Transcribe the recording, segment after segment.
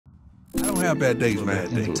I don't have bad days,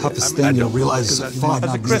 man. The toughest thing you'll realize is far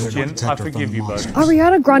not being able to protect her from the monster.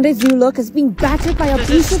 Ariana Grande's new look has been battered by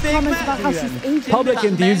abusive comments about how she's aging. Public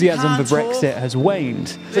enthusiasm for Brexit has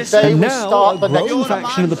waned. Today and we now, start a the next growing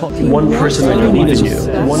faction of the population. One person I believe in you.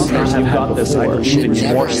 One person you've got this, I believe in you.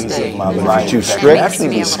 Too strict. Actually,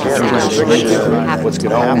 be scared. What's going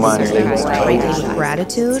to happen?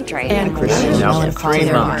 Gratitude and full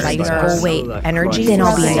weight energy. Then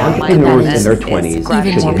I'll be Entrepreneurs in their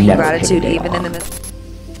 20s should never gratitude even in the midst.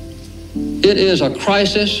 It is a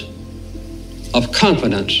crisis of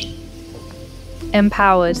confidence.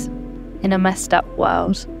 Empowered in a messed up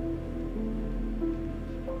world.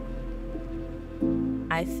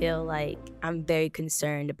 I feel like I'm very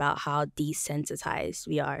concerned about how desensitized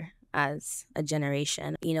we are as a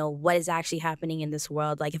generation. You know, what is actually happening in this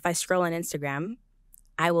world? Like if I scroll on Instagram,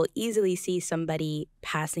 I will easily see somebody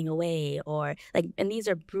passing away or like, and these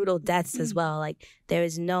are brutal deaths as well. Like there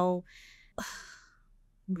is no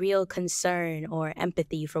real concern or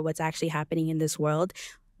empathy for what's actually happening in this world.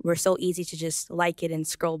 We're so easy to just like it and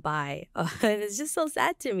scroll by. It's just so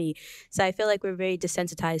sad to me. So I feel like we're very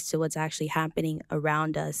desensitized to what's actually happening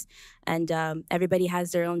around us. And everybody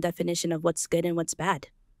has their own definition of what's good and what's bad,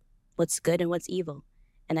 what's good and what's evil.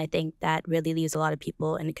 And I think that really leaves a lot of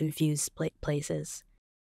people in confused places.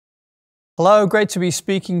 Hello, great to be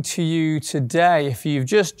speaking to you today. If you've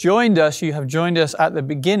just joined us, you have joined us at the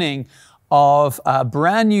beginning of a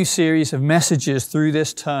brand new series of messages through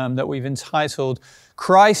this term that we've entitled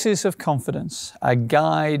Crisis of Confidence, a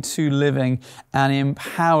guide to living an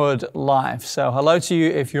empowered life. So hello to you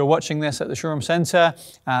if you're watching this at the Shoreham Centre,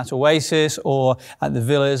 at Oasis, or at the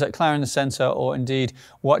Villas, at Clarendon Centre, or indeed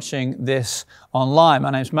watching this online.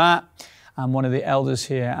 My name's Matt. I'm one of the elders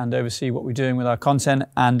here and oversee what we're doing with our content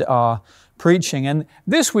and our preaching. And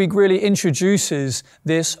this week really introduces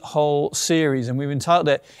this whole series, and we've entitled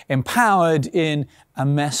it Empowered in a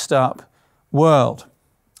Messed Up World.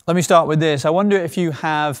 Let me start with this. I wonder if you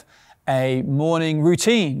have a morning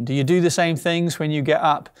routine. Do you do the same things when you get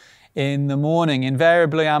up in the morning?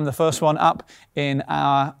 Invariably, I'm the first one up in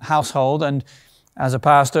our household, and as a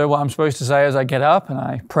pastor, what I'm supposed to say is I get up and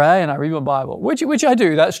I pray and I read my Bible, which I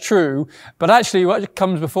do, that's true. But actually what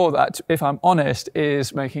comes before that, if I'm honest,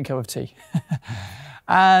 is making a cup of tea.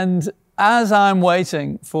 And as I'm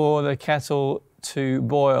waiting for the kettle to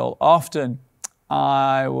boil, often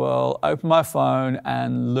I will open my phone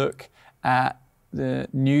and look at the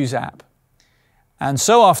news app. And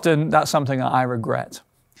so often that's something that I regret,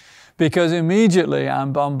 because immediately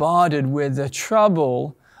I'm bombarded with the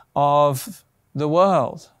trouble of the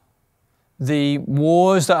world, the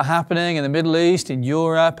wars that are happening in the Middle East, in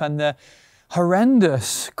Europe, and the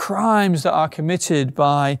horrendous crimes that are committed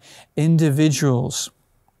by individuals.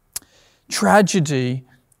 Tragedy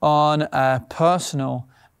on a personal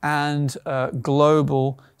and a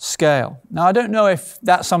global scale. Now, I don't know if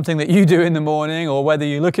that's something that you do in the morning or whether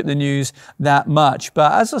you look at the news that much,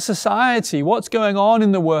 but as a society, what's going on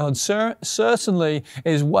in the world certainly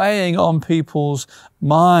is weighing on people's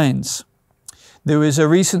minds. There was a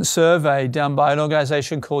recent survey done by an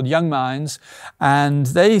organization called Young Minds, and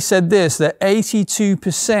they said this, that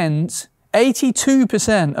 82%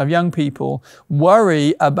 of young people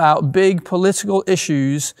worry about big political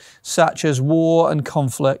issues such as war and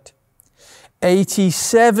conflict.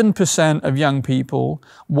 87% of young people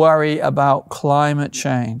worry about climate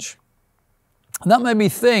change. And that made me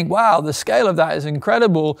think, wow, the scale of that is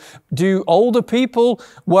incredible. Do older people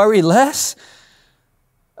worry less?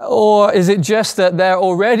 Or is it just that they're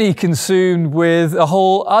already consumed with a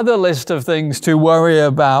whole other list of things to worry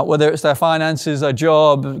about, whether it's their finances, their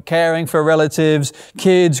job, caring for relatives,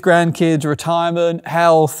 kids, grandkids, retirement,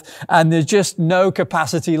 health, and there's just no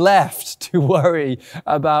capacity left to worry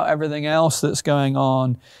about everything else that's going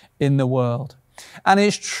on in the world. And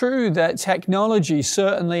it's true that technology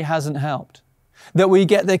certainly hasn't helped, that we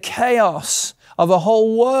get the chaos of a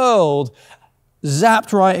whole world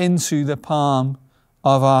zapped right into the palm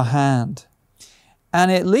of our hand. And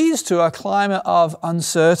it leads to a climate of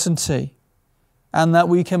uncertainty, and that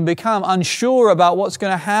we can become unsure about what's going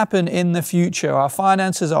to happen in the future, our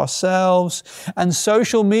finances, ourselves, and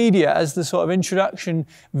social media, as the sort of introduction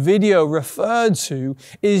video referred to,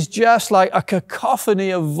 is just like a cacophony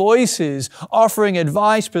of voices offering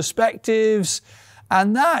advice, perspectives,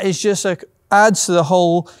 and that is just adds to the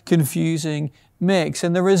whole confusing mix.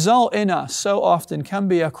 And the result in us so often can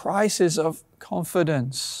be a crisis of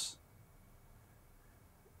confidence.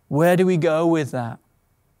 Where do we go with that?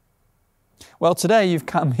 Well, today you've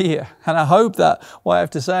come here, and I hope that what I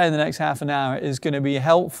have to say in the next half an hour is going to be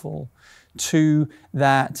helpful to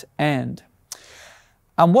that end.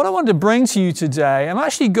 And what I want to bring to you today, I'm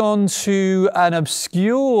actually gone to an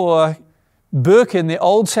obscure book in the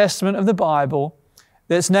Old Testament of the Bible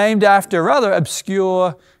that's named after a rather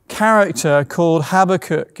obscure character called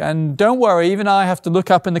Habakkuk. And don't worry, even I have to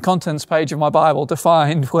look up in the contents page of my Bible to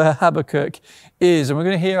find where Habakkuk is. And we're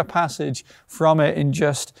going to hear a passage from it in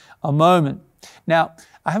just a moment. Now,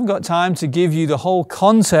 I haven't got time to give you the whole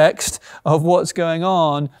context of what's going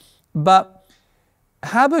on, but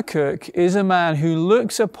Habakkuk is a man who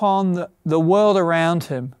looks upon the world around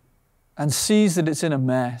him and sees that it's in a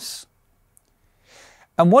mess.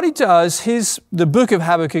 And what he does, the book of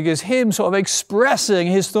Habakkuk is him sort of expressing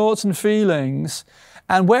his thoughts and feelings.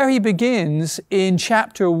 And where he begins in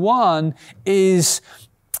chapter 1 is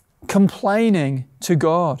complaining to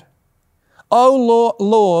God. "O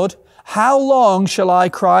Lord, how long shall I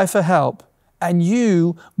cry for help, and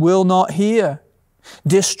you will not hear?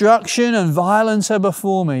 Destruction and violence are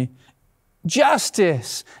before me.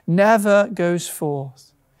 Justice never goes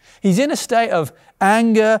forth." He's in a state of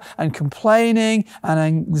anger and complaining and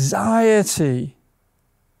anxiety.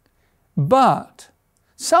 But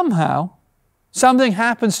somehow, something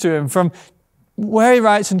happens to him from where he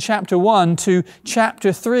writes in chapter 1 to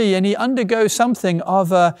chapter 3, and he undergoes something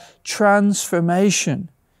of a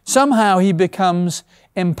transformation. Somehow he becomes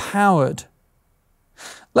empowered.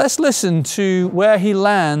 Let's listen to where he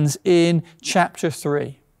lands in chapter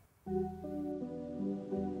 3.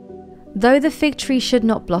 Though the fig tree should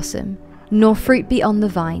not blossom, nor fruit be on the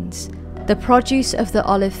vines, the produce of the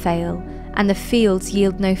olive fail, and the fields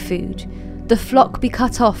yield no food, the flock be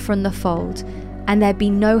cut off from the fold, and there be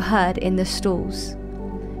no herd in the stalls.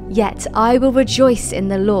 Yet I will rejoice in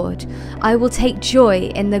the Lord, I will take joy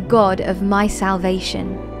in the God of my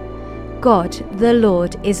salvation. God, the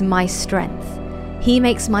Lord, is my strength. He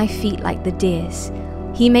makes my feet like the deer's.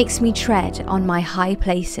 He makes me tread on my high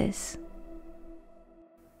places.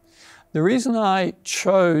 The reason I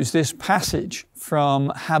chose this passage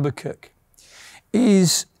from Habakkuk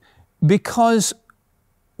is because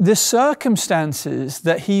the circumstances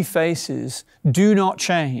that he faces do not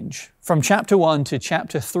change from chapter 1 to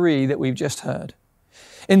chapter 3 that we've just heard.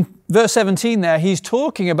 In verse 17 there, he's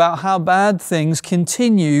talking about how bad things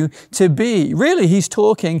continue to be. Really, he's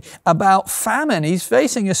talking about famine. He's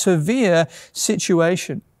facing a severe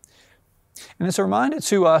situation. And it's a reminder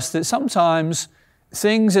to us that sometimes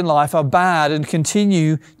things in life are bad and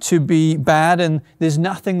continue to be bad, and there's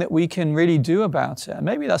nothing that we can really do about it. And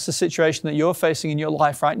maybe that's the situation that you're facing in your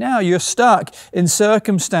life right now. You're stuck in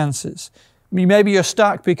circumstances. Maybe you're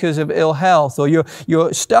stuck because of ill health, or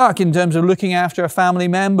you're stuck in terms of looking after a family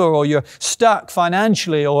member, or you're stuck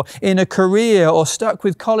financially, or in a career, or stuck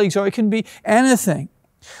with colleagues, or it can be anything.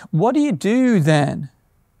 What do you do then?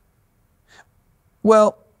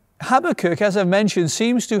 Well, Habakkuk, as I've mentioned,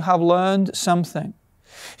 seems to have learned something.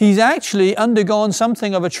 He's actually undergone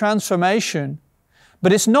something of a transformation,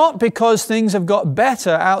 but it's not because things have got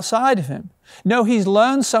better outside of him. No, he's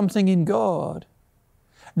learned something in God,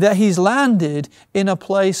 that he's landed in a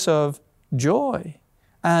place of joy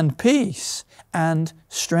and peace and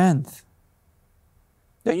strength.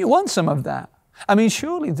 Don't you want some of that? I mean,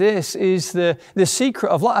 surely this is the secret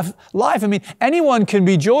of life. I mean, anyone can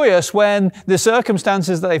be joyous when the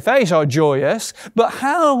circumstances that they face are joyous, but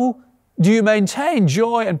how do you maintain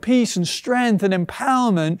joy and peace and strength and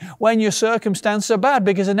empowerment when your circumstances are bad?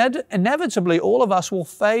 Because inevitably all of us will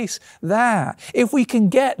face that. If we can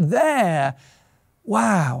get there,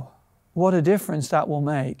 wow, what a difference that will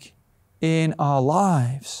make in our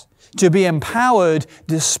lives. To be empowered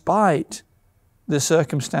despite the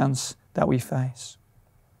circumstance that we face.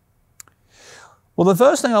 Well, the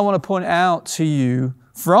first thing I want to point out to you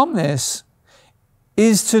from this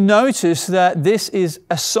is to notice that this is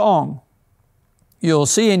a song. You'll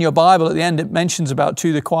see in your Bible at the end it mentions about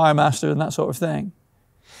to the choir master and that sort of thing.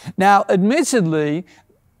 Now, admittedly,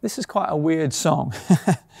 this is quite a weird song,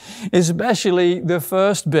 especially the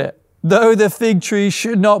first bit. Though the fig tree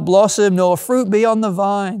should not blossom, nor fruit be on the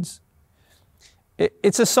vines.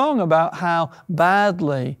 It's a song about how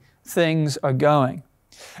badly things are going.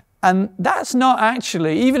 And that's not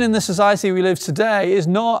actually, even in the society we live today, is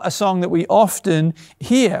not a song that we often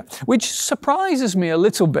hear, which surprises me a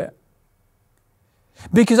little bit.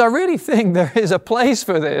 Because I really think there is a place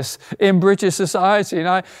for this in British society.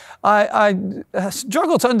 And I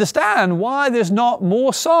struggle to understand why there's not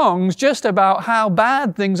more songs just about how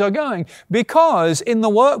bad things are going. Because in the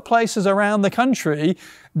workplaces around the country,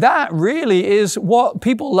 that really is what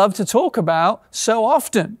people love to talk about so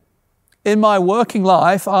often. In my working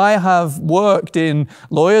life, I have worked in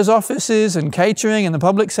lawyers' offices and catering and the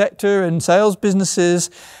public sector and sales businesses.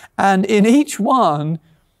 And in each one,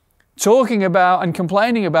 talking about and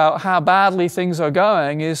complaining about how badly things are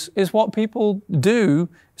going is what people do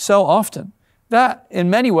so often. That, in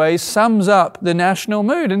many ways, sums up the national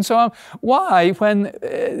mood. And so why, when,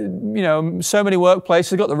 so many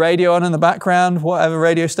workplaces got the radio on in the background, whatever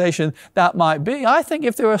radio station that might be, I think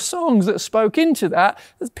if there were songs that spoke into that,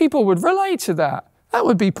 people would relate to that. That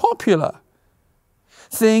would be popular.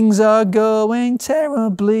 Things are going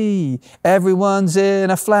terribly. Everyone's in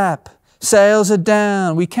a flap. Sales are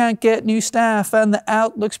down. We can't get new staff and the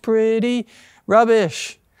outlook's pretty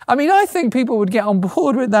rubbish. I mean, I think people would get on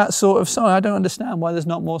board with that sort of song. I don't understand why there's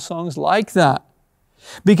not more songs like that.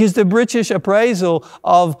 Because the British appraisal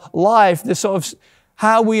of life, the sort of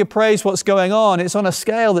how we appraise what's going on, it's on a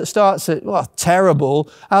scale that starts at, well, terrible.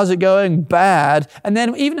 How's it going? Bad. And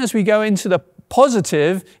then even as we go into the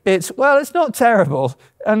positive, it's, well, it's not terrible.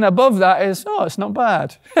 And above that is, oh, it's not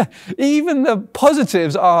bad. Even the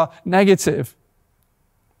positives are negative.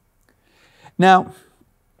 Now,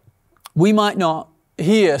 we might not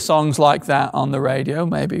hear songs like that on the radio.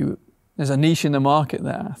 Maybe there's a niche in the market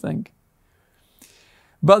there, I think.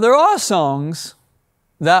 But there are songs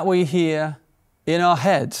that we hear in our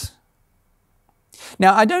heads.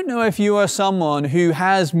 Now, I don't know if you are someone who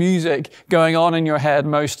has music going on in your head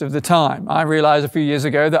most of the time. I realized a few years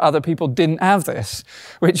ago that other people didn't have this,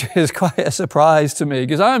 which is quite a surprise to me,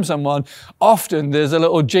 because I'm someone, often there's a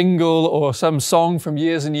little jingle or some song from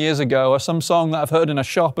years and years ago, or some song that I've heard in a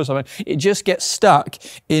shop or something. It just gets stuck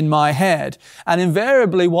in my head. And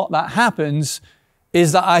invariably what that happens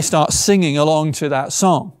is that I start singing along to that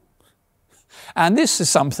song. And this is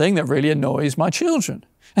something that really annoys my children.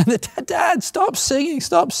 And Dad, stop singing,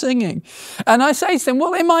 stop singing. And I say to them,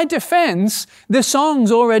 well, in my defense, the song's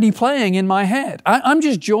already playing in my head. I'm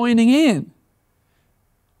just joining in.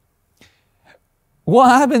 What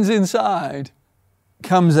happens inside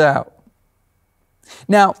comes out.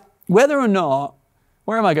 Now, whether or not,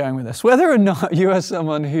 where am I going with this? Whether or not you are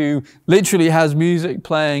someone who literally has music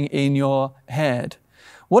playing in your head,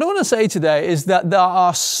 what I want to say today is that there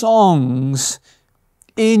are songs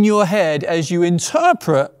in your head as you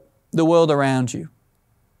interpret the world around you.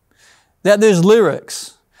 That there's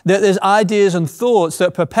lyrics, that there's ideas and thoughts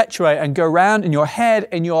that perpetuate and go around in your head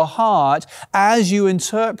and your heart as you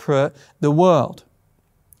interpret the world.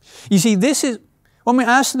 You see, this is, when we're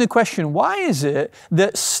asking the question, why is it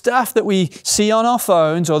that stuff that we see on our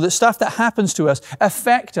phones or that stuff that happens to us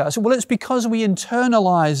affect us? Well, it's because we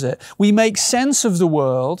internalize it. We make sense of the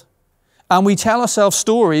world, and we tell ourselves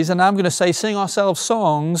stories, and I'm going to say sing ourselves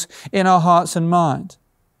songs in our hearts and mind.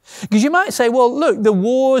 Because you might say, well, look, the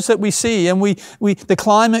wars that we see and the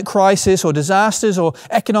climate crisis or disasters or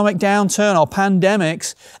economic downturn or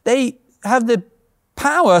pandemics, they have the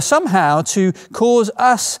power somehow to cause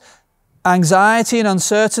us anxiety and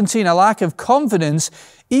uncertainty and a lack of confidence,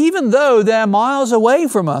 even though they're miles away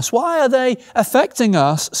from us. Why are they affecting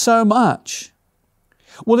us so much?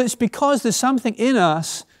 Well, it's because there's something in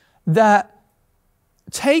us that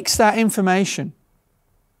takes that information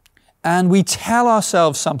and we tell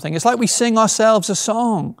ourselves something. It's like we sing ourselves a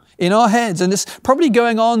song in our heads, and it's probably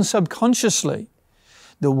going on subconsciously.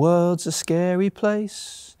 The world's a scary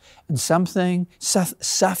place, and something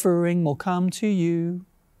suffering will come to you.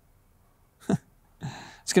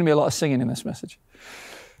 It's going to be a lot of singing in this message.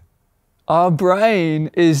 Our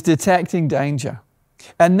brain is detecting danger,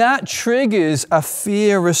 and that triggers a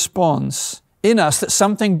fear response in us that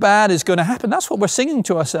something bad is going to happen. That's what we're singing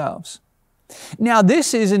to ourselves. Now,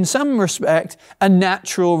 this is in some respect a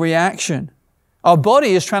natural reaction. Our body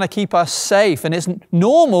is trying to keep us safe, and it's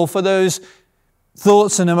normal for those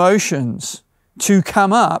thoughts and emotions to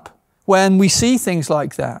come up when we see things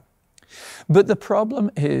like that. But the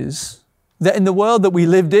problem is that in the world that we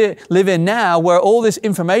live in now, where all this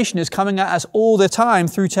information is coming at us all the time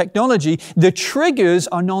through technology, the triggers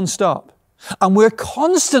are non-stop. And we're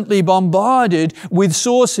constantly bombarded with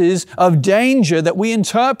sources of danger that we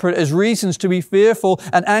interpret as reasons to be fearful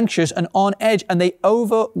and anxious and on edge, and they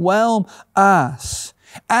overwhelm us.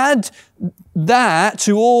 Add that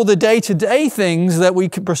to all the day-to-day things that we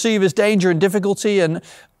could perceive as danger and difficulty and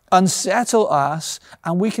unsettle us,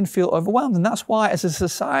 and we can feel overwhelmed. And that's why, as a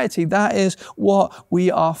society, that is what we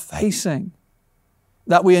are facing.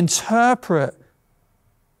 That we interpret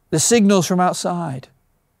the signals from outside,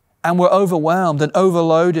 and we're overwhelmed and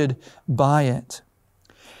overloaded by it.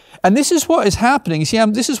 And this is what is happening. You see,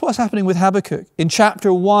 this is what's happening with Habakkuk in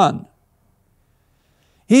chapter 1.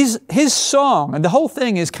 His song, and the whole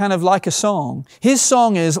thing is kind of like a song. His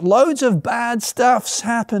song is loads of bad stuff's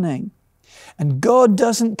happening, and God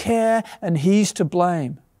doesn't care, and He's to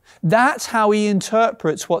blame. That's how he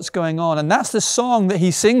interprets what's going on. And that's the song that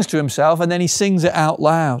he sings to himself, and then he sings it out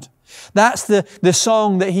loud. That's the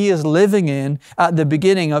song that he is living in at the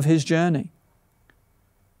beginning of his journey.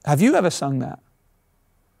 Have you ever sung that?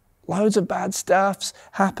 Loads of bad stuff's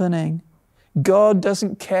happening. God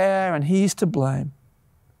doesn't care and he's to blame.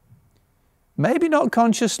 Maybe not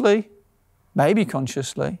consciously, maybe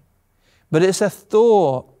consciously, but it's a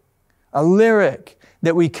thought, a lyric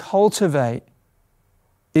that we cultivate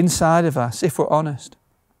inside of us if we're honest.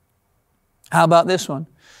 How about this one?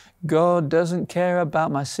 God doesn't care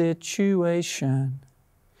about my situation.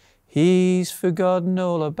 He's forgotten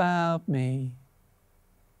all about me.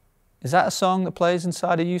 Is that a song that plays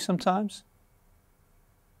inside of you sometimes?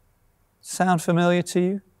 Sound familiar to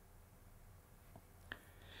you?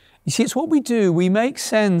 You see, it's what we do. We make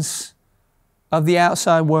sense of the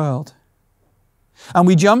outside world. And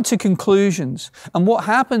we jump to conclusions. And what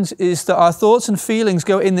happens is that our thoughts and feelings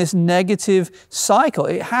go in this negative cycle.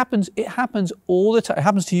 It happens all the time. It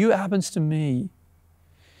happens to you, it happens to me.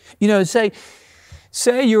 You know, say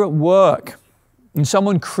you're at work and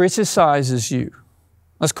someone criticizes you.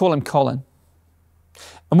 Let's call him Colin.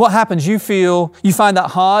 And what happens? You find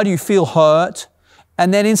that hard, you feel hurt.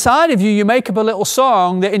 And then inside of you, you make up a little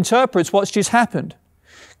song that interprets what's just happened.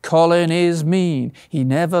 Colin is mean. He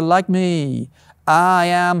never liked me. I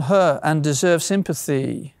am hurt and deserve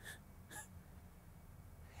sympathy.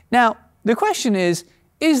 Now, the question is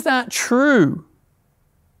that true?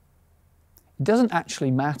 It doesn't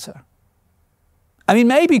actually matter. I mean,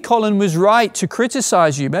 maybe Colin was right to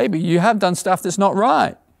criticize you. Maybe you have done stuff that's not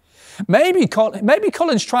right. Maybe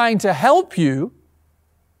Colin's trying to help you.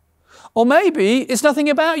 Or maybe it's nothing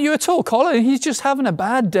about you at all. Colin, he's just having a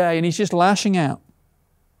bad day and he's just lashing out.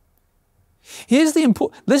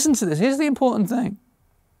 Listen to this. Here's the important thing.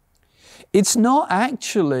 It's not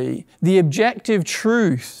actually the objective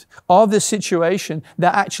truth of the situation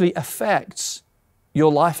that actually affects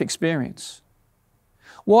your life experience.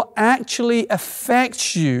 What actually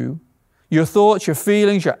affects you, your thoughts, your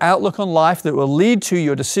feelings, your outlook on life that will lead to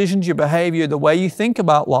your decisions, your behavior, the way you think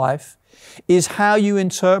about life, is how you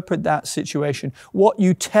interpret that situation, what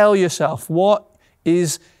you tell yourself, what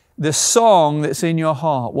is the song that's in your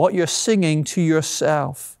heart, what you're singing to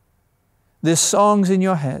yourself. There's songs in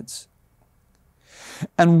your heads.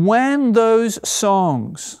 And when those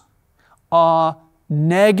songs are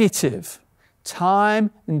negative,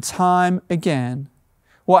 time and time again,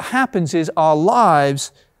 what happens is our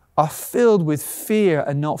lives are filled with fear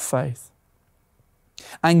and not faith,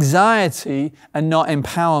 anxiety and not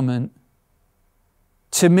empowerment,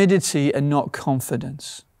 timidity and not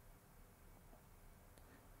confidence.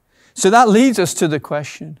 So that leads us to the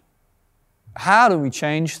question, how do we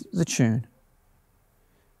change the tune?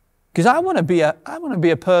 Because I want to be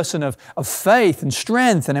a person of faith and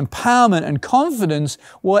strength and empowerment and confidence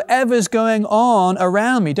whatever's going on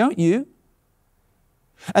around me, don't you?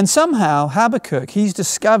 And somehow Habakkuk, he's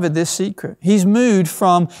discovered this secret. He's moved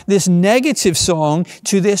from this negative song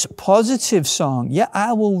to this positive song. Yeah,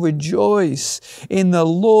 I will rejoice in the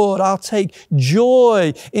Lord. I'll take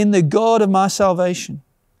joy in the God of my salvation.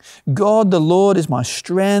 God, the Lord, is my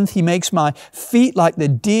strength. He makes my feet like the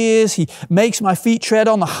deer's. He makes my feet tread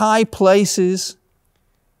on the high places.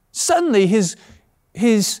 Suddenly,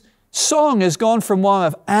 his song has gone from one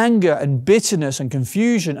of anger and bitterness and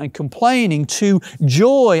confusion and complaining to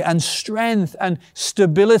joy and strength and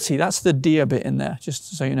stability. That's the deer bit in there,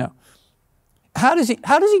 just so you know. How does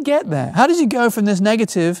he get there? How does he go from this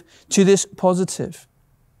negative to this positive?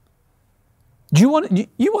 You want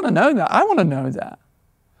to know that? I want to know that.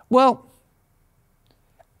 Well,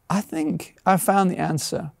 I think I found the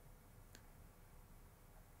answer.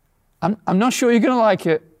 I'm not sure you're going to like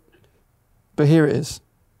it, but here it is.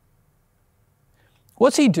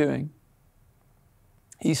 What's he doing?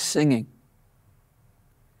 He's singing.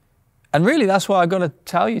 And really, that's what I've got to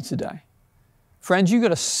tell you today. Friends, you've got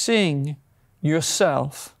to sing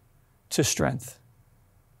yourself to strength.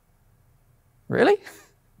 Really?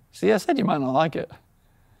 See, I said you might not like it.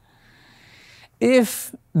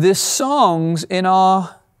 If the songs in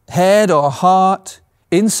our head or heart,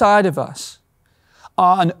 inside of us,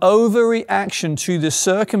 are an overreaction to the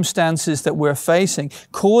circumstances that we're facing,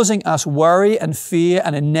 causing us worry and fear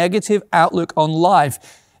and a negative outlook on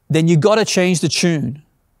life, then you've got to change the tune.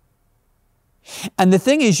 And the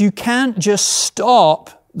thing is, you can't just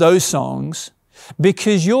stop those songs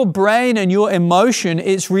because your brain and your emotion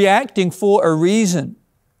is reacting for a reason.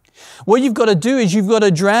 What you've got to do is you've got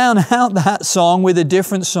to drown out that song with a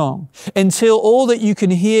different song until all that you can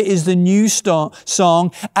hear is the new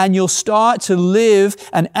song, and you'll start to live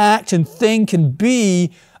and act and think and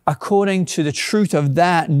be according to the truth of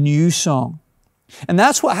that new song. And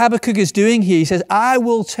that's what Habakkuk is doing here. He says, I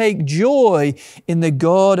will take joy in the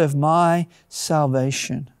God of my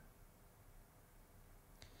salvation.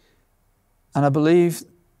 And I believe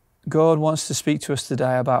God wants to speak to us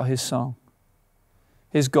today about His song,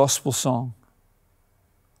 His gospel song,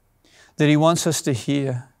 that He wants us to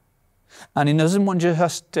hear. And He doesn't want just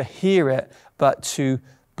us to hear it, but to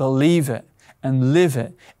believe it and live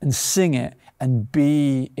it and sing it and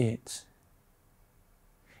be it.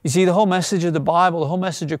 You see, the whole message of the Bible, the whole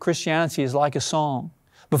message of Christianity is like a song.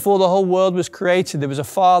 Before the whole world was created, there was a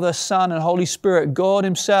Father, Son, and Holy Spirit, God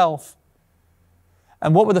Himself.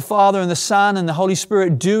 And what were the Father and the Son and the Holy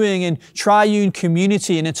Spirit doing in triune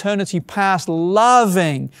community in eternity past?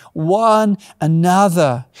 Loving one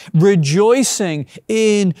another, rejoicing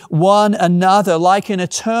in one another like an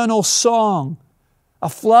eternal song, a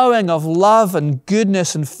flowing of love and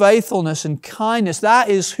goodness and faithfulness and kindness. That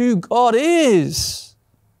is who God is.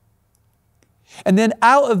 And then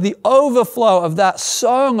out of the overflow of that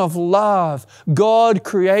song of love, God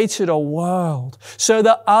created a world so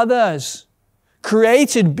that others,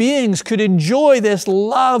 created beings, could enjoy this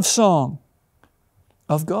love song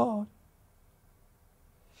of God.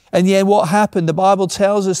 And yet what happened? The Bible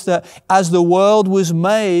tells us that as the world was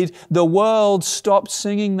made, the world stopped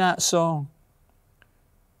singing that song,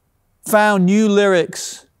 found new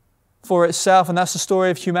lyrics for itself, and that's the story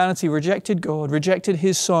of humanity. Rejected God, rejected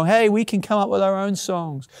His song. Hey, we can come up with our own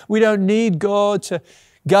songs. We don't need God to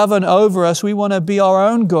govern over us. We want to be our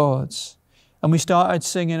own gods. And we started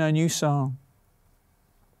singing a new song.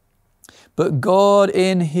 But God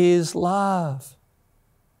in His love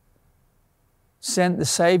sent the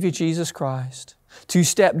Savior Jesus Christ to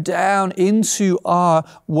step down into our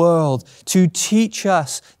world, to teach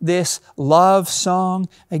us this love song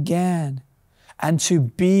again, and to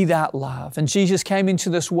be that love. And Jesus came into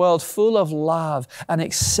this world full of love and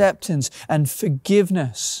acceptance and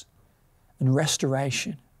forgiveness and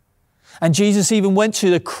restoration. And Jesus even went to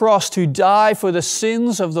the cross to die for the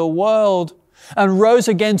sins of the world and rose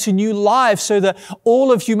again to new life so that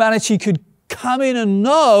all of humanity could come in and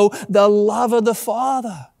know the love of the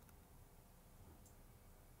Father.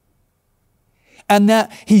 And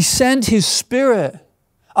that He sent His Spirit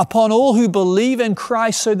upon all who believe in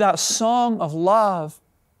Christ so that song of love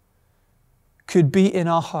could be in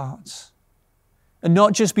our hearts. And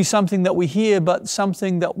not just be something that we hear, but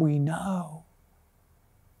something that we know.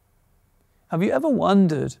 Have you ever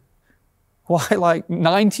wondered why like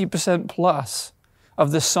 90% plus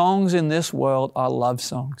of the songs in this world are love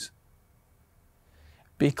songs?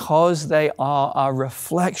 Because they are a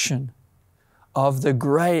reflection of the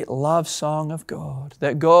great love song of God.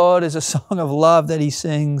 That God is a song of love that He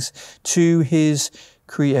sings to His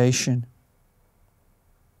creation.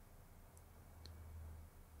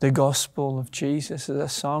 The gospel of Jesus is a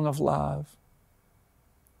song of love.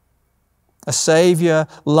 A Savior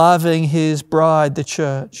loving His bride, the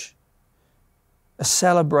church. A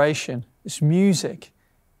celebration. It's music.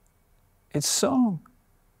 It's song.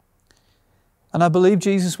 And I believe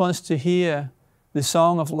Jesus wants to hear the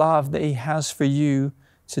song of love that He has for you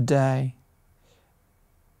today.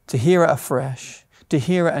 To hear it afresh, to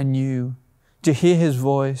hear it anew, to hear His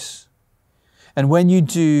voice. And when you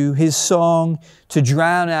do, His song to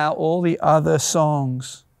drown out all the other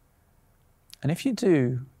songs. And if you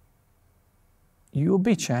do, you will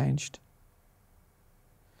be changed.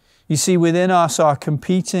 You see, within us are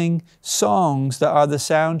competing songs that are the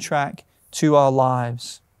soundtrack to our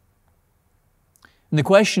lives. And the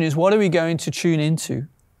question is, what are we going to tune into?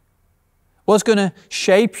 What's going to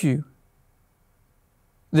shape you?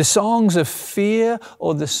 The songs of fear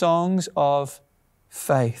or the songs of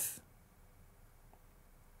faith?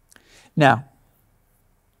 Now,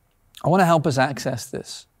 I want to help us access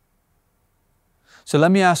this. So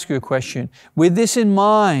let me ask you a question. With this in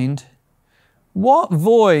mind, what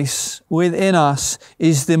voice within us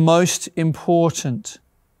is the most important?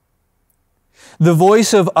 The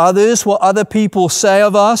voice of others, what other people say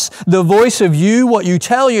of us, the voice of you, what you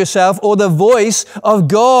tell yourself, or the voice of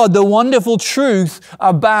God, the wonderful truth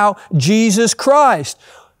about Jesus Christ.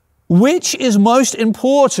 Which is most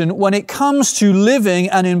important when it comes to living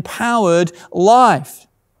an empowered life?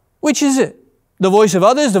 Which is it? The voice of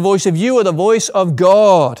others, the voice of you, or the voice of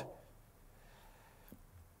God?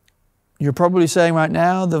 You're probably saying right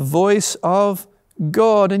now, the voice of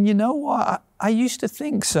God. And you know what? I used to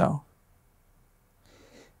think so.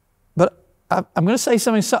 But I'm going to say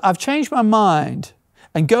something. I've changed my mind.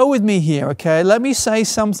 And go with me here, okay? Let me say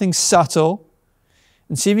something subtle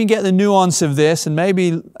and see if you can get the nuance of this. And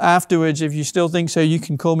maybe afterwards, if you still think so, you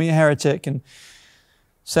can call me a heretic and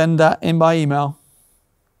send that in by email.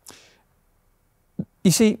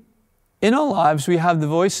 You see, In our lives, we have the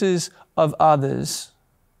voices of others,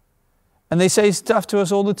 and they say stuff to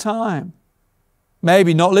us all the time.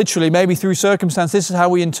 Maybe not literally, maybe through circumstance. This is how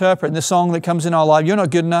we interpret the song that comes in our life. You're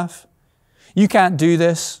not good enough. You can't do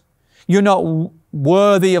this. You're not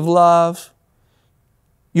worthy of love.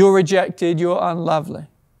 You're rejected. You're unlovely.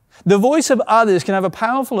 The voice of others can have a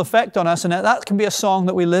powerful effect on us, and that can be a song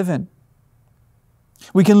that we live in.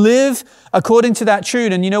 We can live according to that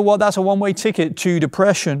tune, and you know what? That's a one-way ticket to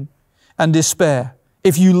depression and despair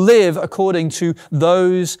if you live according to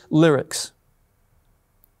those lyrics.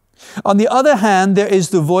 On the other hand, there is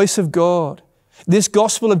the voice of God, this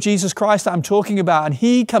gospel of Jesus Christ that I'm talking about. And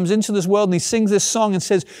He comes into this world and He sings this song and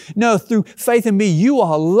says, no, through faith in me, you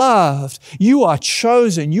are loved, you are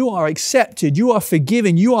chosen, you are accepted, you are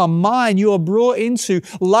forgiven, you are mine, you are brought into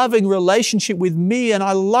loving relationship with me, and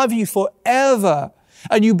I love you forever,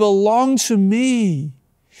 and you belong to me,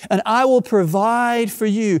 and I will provide for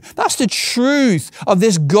you. That's the truth of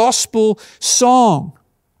this gospel song.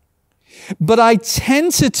 But I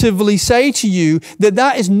tentatively say to you that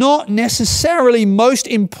that is not necessarily most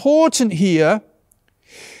important here,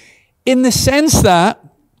 in the sense that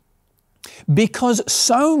because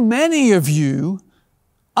so many of you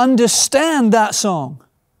understand that song,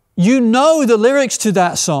 you know the lyrics to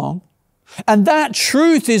that song, and that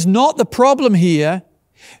truth is not the problem here,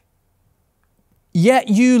 yet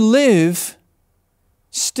you live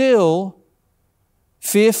still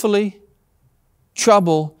fearfully,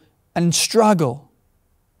 trouble, and struggle.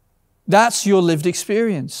 That's your lived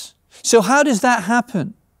experience. So how does that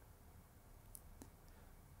happen?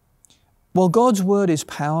 Well, God's Word is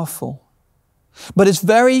powerful, but it's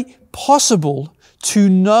very possible to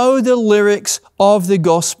know the lyrics of the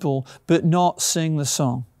gospel but not sing the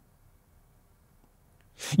song.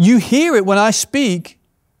 You hear it when I speak,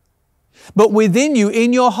 but within you,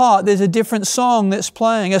 in your heart, there's a different song that's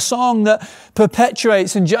playing, a song that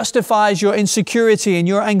perpetuates and justifies your insecurity and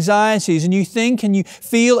your anxieties, and you think and you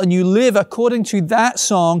feel and you live according to that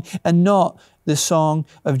song and not the song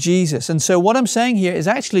of Jesus. And so what I'm saying here is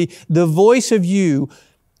actually the voice of you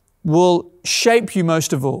will shape you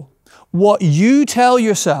most of all. What you tell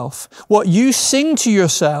yourself, what you sing to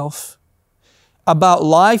yourself about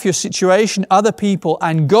life, your situation, other people,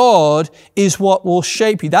 and God is what will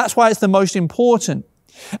shape you. That's why it's the most important.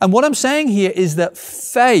 And what I'm saying here is that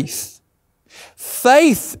faith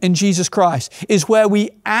in Jesus Christ is where we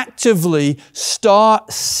actively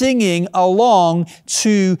start singing along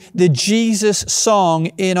to the Jesus song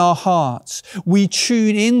in our hearts. We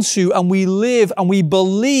tune into and we live and we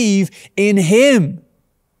believe in Him.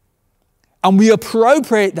 And we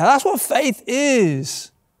appropriate that. That's what faith is.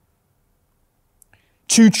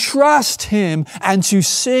 To trust Him and to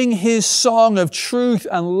sing His song of truth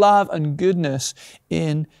and love and goodness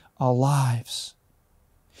in our lives.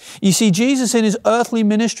 You see, Jesus in His earthly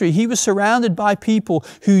ministry, He was surrounded by people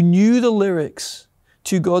who knew the lyrics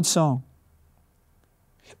to God's song.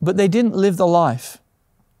 But they didn't live the life.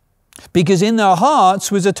 Because in their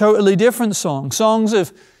hearts was a totally different song, songs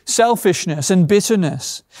of selfishness and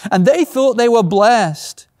bitterness. And they thought they were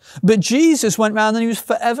blessed. But Jesus went around and He was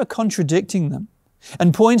forever contradicting them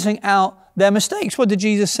and pointing out their mistakes. What did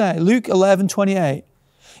Jesus say? Luke 11:28.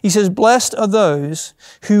 He says, blessed are those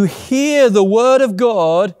who hear the word of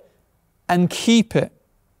God and keep it.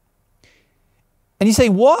 And you say,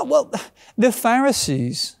 what? Well, the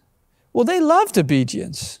Pharisees, well, they loved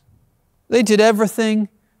obedience. They did everything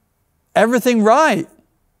right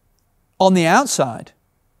on the outside.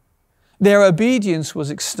 Their obedience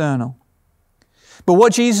was external. But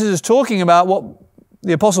what Jesus is talking about, what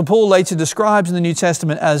the Apostle Paul later describes in the New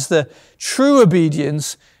Testament as the true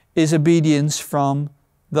obedience, is obedience from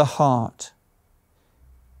the heart.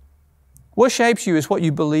 What shapes you is what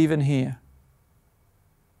you believe and hear.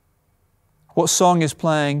 What song is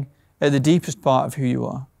playing at the deepest part of who you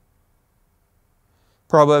are.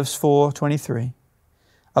 Proverbs 4:23.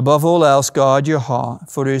 Above all else, guard your heart,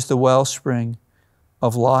 for it is the wellspring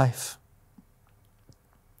of life.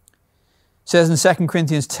 It says in 2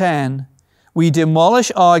 Corinthians 10, we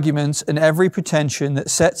demolish arguments and every pretension that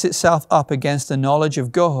sets itself up against the knowledge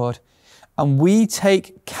of God, and we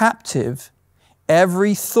take captive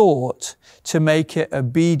every thought to make it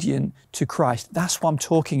obedient to Christ. That's what I'm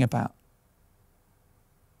talking about.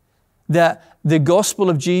 That the gospel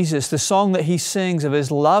of Jesus, the song that He sings of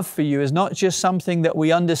His love for you, is not just something that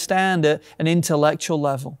we understand at an intellectual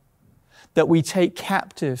level, that we take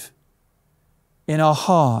captive in our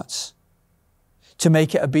hearts to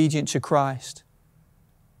make it obedient to Christ.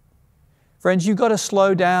 Friends, you've got to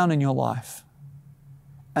slow down in your life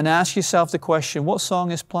and ask yourself the question, what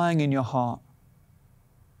song is playing in your heart?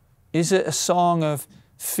 Is it a song of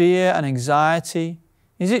fear and anxiety?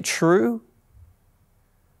 Is it true?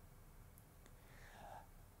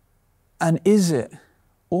 And is it,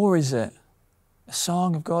 or is it, a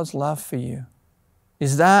song of God's love for you?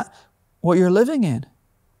 Is that what you're living in?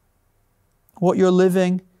 What you're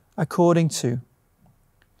living according to?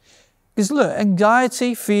 Because look,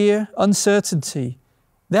 anxiety, fear, uncertainty,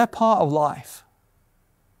 they're part of life.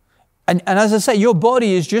 And as I say, your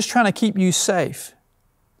body is just trying to keep you safe.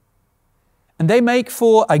 And they make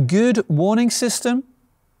for a good warning system,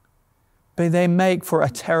 but they make for a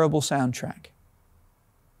terrible soundtrack.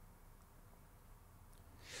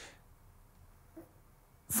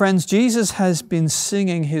 Friends, Jesus has been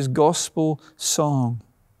singing His gospel song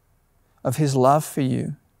of His love for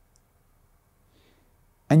you.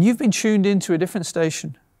 And you've been tuned into a different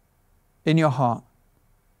station in your heart.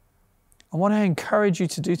 I want to encourage you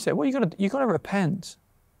to do today. Well, you've got to repent.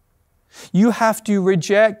 You have to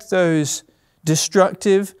reject those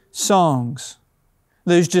destructive songs,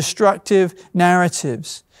 those destructive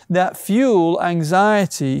narratives that fuel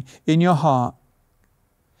anxiety in your heart.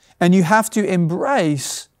 And you have to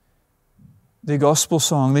embrace the gospel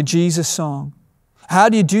song, the Jesus song. How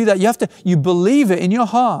do you do that? You believe it in your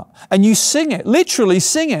heart and you sing it, literally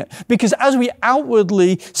sing it. Because as we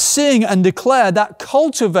outwardly sing and declare, that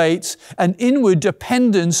cultivates an inward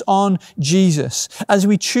dependence on Jesus. As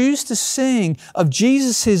we choose to sing of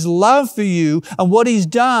Jesus' love for you and what He's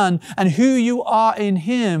done and who you are in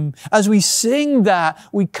Him, as we sing that,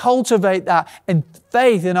 we cultivate that in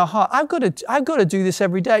faith in our heart. I've got to do this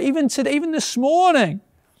every day, even today, even this morning.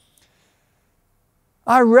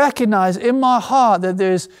 I recognize in my heart that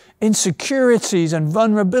there's insecurities and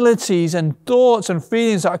vulnerabilities and thoughts and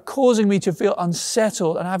feelings that are causing me to feel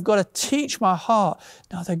unsettled. And I've got to teach my heart.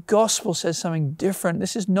 Now, the gospel says something different.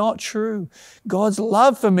 This is not true. God's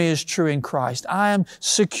love for me is true in Christ. I am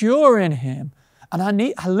secure in Him. And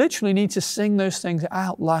I literally need to sing those things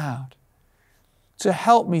out loud to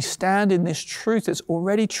help me stand in this truth that's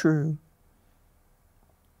already true.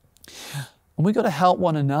 And we've got to help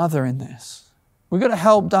one another in this. We've got to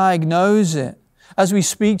help diagnose it. As we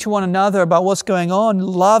speak to one another about what's going on,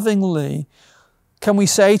 lovingly, can we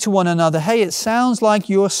say to one another, hey, it sounds like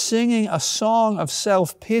you're singing a song of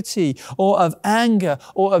self-pity or of anger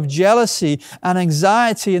or of jealousy and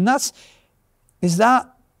anxiety. And is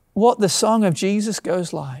that what the song of Jesus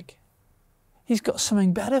goes like? He's got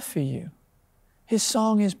something better for you. His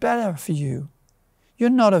song is better for you. You're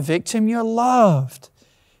not a victim, you're loved.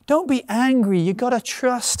 Don't be angry. You've got to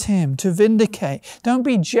trust Him to vindicate. Don't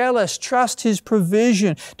be jealous. Trust His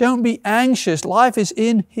provision. Don't be anxious. Life is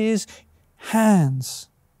in His hands.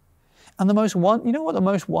 And you know what the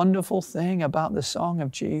most wonderful thing about the song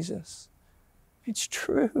of Jesus? It's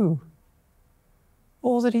true.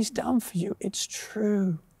 All that He's done for you, it's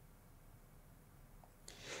true.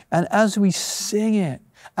 And as we sing it,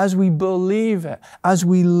 as we believe it, as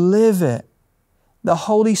we live it, the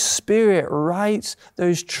Holy Spirit writes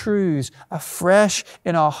those truths afresh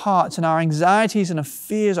in our hearts, and our anxieties and our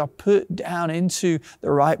fears are put down into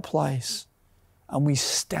the right place. And we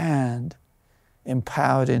stand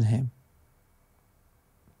empowered in Him.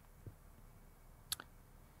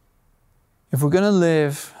 If we're going to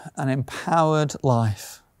live an empowered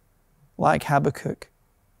life, like Habakkuk,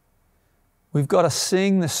 we've got to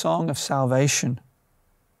sing the song of salvation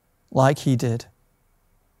like he did.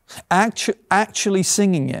 Actually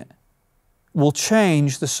singing it will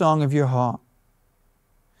change the song of your heart.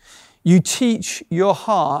 You teach your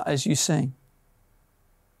heart as you sing.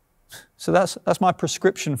 So that's my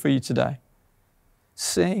prescription for you today.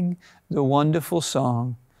 Sing the wonderful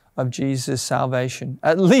song of Jesus' salvation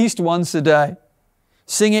at least once a day.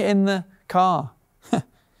 Sing it in the car.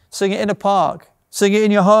 Sing it in a park. Sing it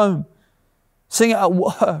in your home. Sing it at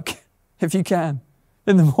work if you can.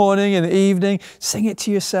 In the morning, in the evening, sing it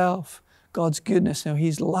to yourself. God's goodness,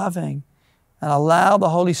 He's loving. And allow the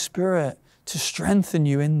Holy Spirit to strengthen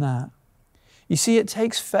you in that. You see, it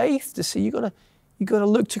takes faith to see. You've got to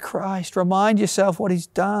look to Christ. Remind yourself what He's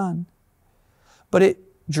done. But it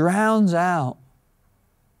drowns out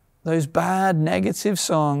those bad, negative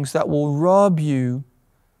songs that will rob you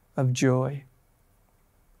of joy.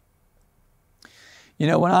 You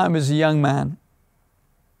know, when I was a young man,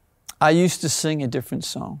 I used to sing a different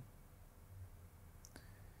song.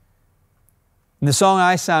 And the song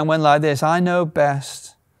I sang went like this: I know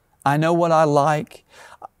best, I know what I like,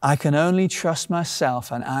 I can only trust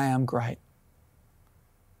myself, and I am great.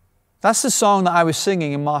 That's the song that I was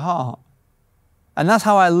singing in my heart. And that's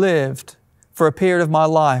how I lived for a period of my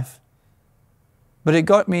life. But it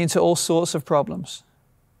got me into all sorts of problems.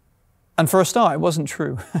 And for a start, it wasn't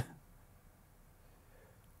true.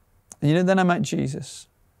 And then I met Jesus.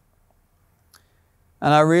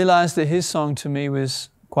 And I realized that his song to me was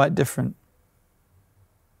quite different.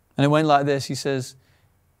 And it went like this. He says,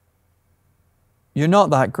 "You're not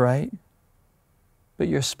that great, but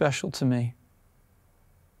you're special to me.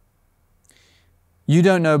 You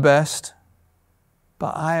don't know best,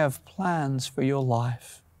 but I have plans for your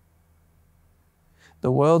life.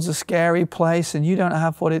 The world's a scary place and you don't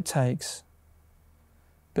have what it takes,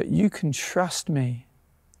 but you can trust me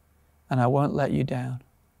and I won't let you down."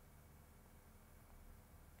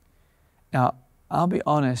 Now, I'll be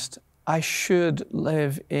honest, I should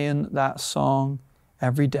live in that song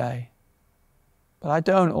every day, but I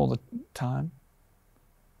don't all the time.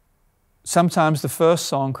 Sometimes the first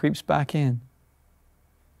song creeps back in.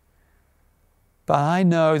 But I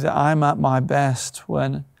know that I'm at my best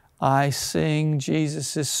when I sing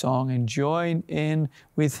Jesus' song and join in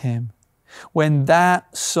with him. When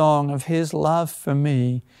that song of his love for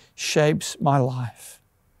me shapes my life.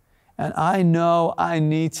 And I know I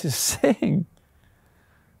need to sing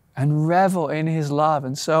and revel in his love.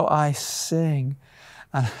 And so I sing,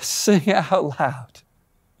 and I sing out loud.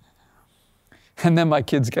 And then my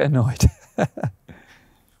kids get annoyed.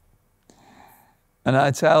 And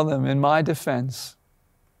I tell them, in my defense,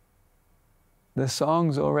 the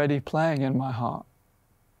song's already playing in my heart.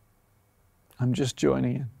 I'm just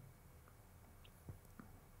joining in.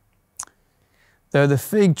 Though the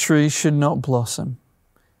fig tree should not blossom,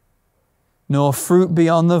 nor fruit be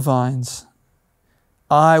on the vines,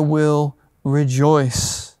 I will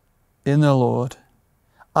rejoice in the Lord.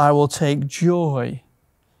 I will take joy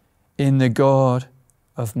in the God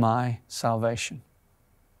of my salvation.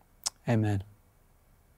 Amen.